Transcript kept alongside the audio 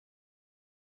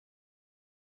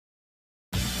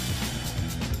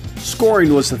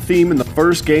scoring was the theme in the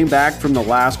first game back from the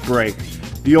last break.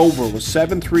 The over was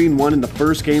 7-3-1 in the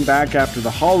first game back after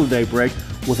the holiday break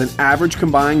with an average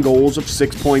combined goals of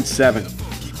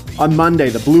 6.7. On Monday,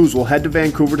 the Blues will head to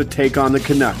Vancouver to take on the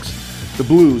Canucks. The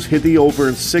Blues hit the over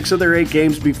in 6 of their 8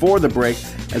 games before the break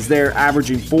as they are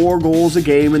averaging 4 goals a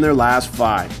game in their last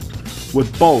 5.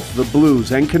 With both the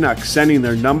Blues and Canucks sending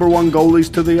their number 1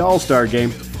 goalies to the All-Star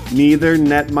game, neither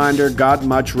netminder got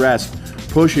much rest,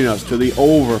 pushing us to the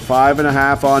over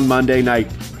 5.5 on Monday night.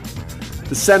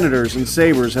 The Senators and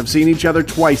Sabres have seen each other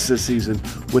twice this season,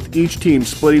 with each team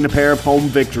splitting a pair of home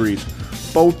victories.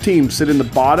 Both teams sit in the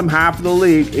bottom half of the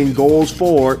league in goals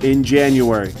for in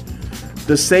January.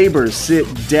 The Sabres sit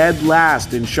dead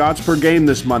last in shots per game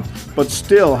this month, but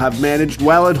still have managed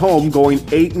well at home, going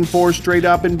 8-4 straight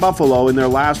up in Buffalo in their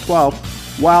last 12,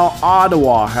 while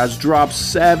Ottawa has dropped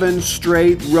 7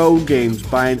 straight road games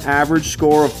by an average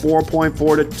score of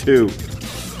 4.4 to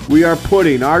 2. We are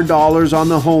putting our dollars on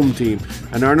the home team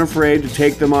and aren't afraid to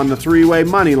take them on the 3-way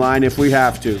money line if we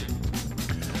have to.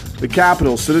 The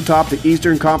Capitals sit atop the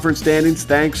Eastern Conference standings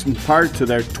thanks in part to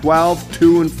their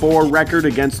 12-2-4 record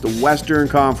against the Western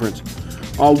Conference.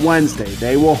 On Wednesday,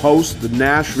 they will host the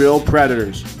Nashville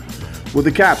Predators. With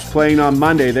the Caps playing on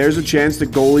Monday, there's a chance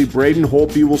that goalie Braden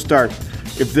Holtby will start.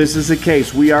 If this is the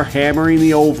case, we are hammering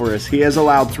the over as he has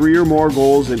allowed 3 or more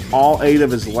goals in all 8 of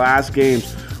his last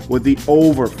games, with the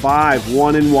over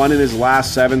 5-1-1 in his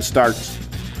last 7 starts.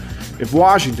 If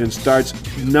Washington starts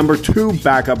number 2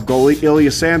 backup goalie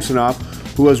Ilya Samsonov,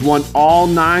 who has won all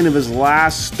 9 of his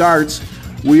last starts,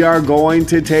 we are going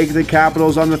to take the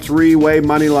Capitals on the 3-way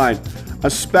money line,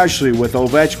 especially with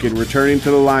Ovechkin returning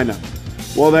to the lineup.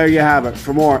 Well, there you have it.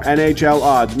 For more NHL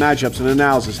odds, matchups, and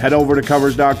analysis, head over to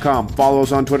Covers.com. Follow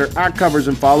us on Twitter @Covers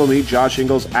and follow me, Josh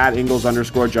Ingles,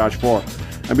 @Ingles_Josh4.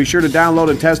 And be sure to download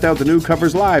and test out the new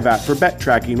Covers Live app for bet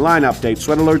tracking, line updates,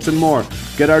 sweat alerts, and more.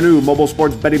 Get our new mobile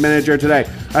sports betting manager today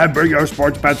and bring your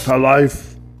sports bets to life.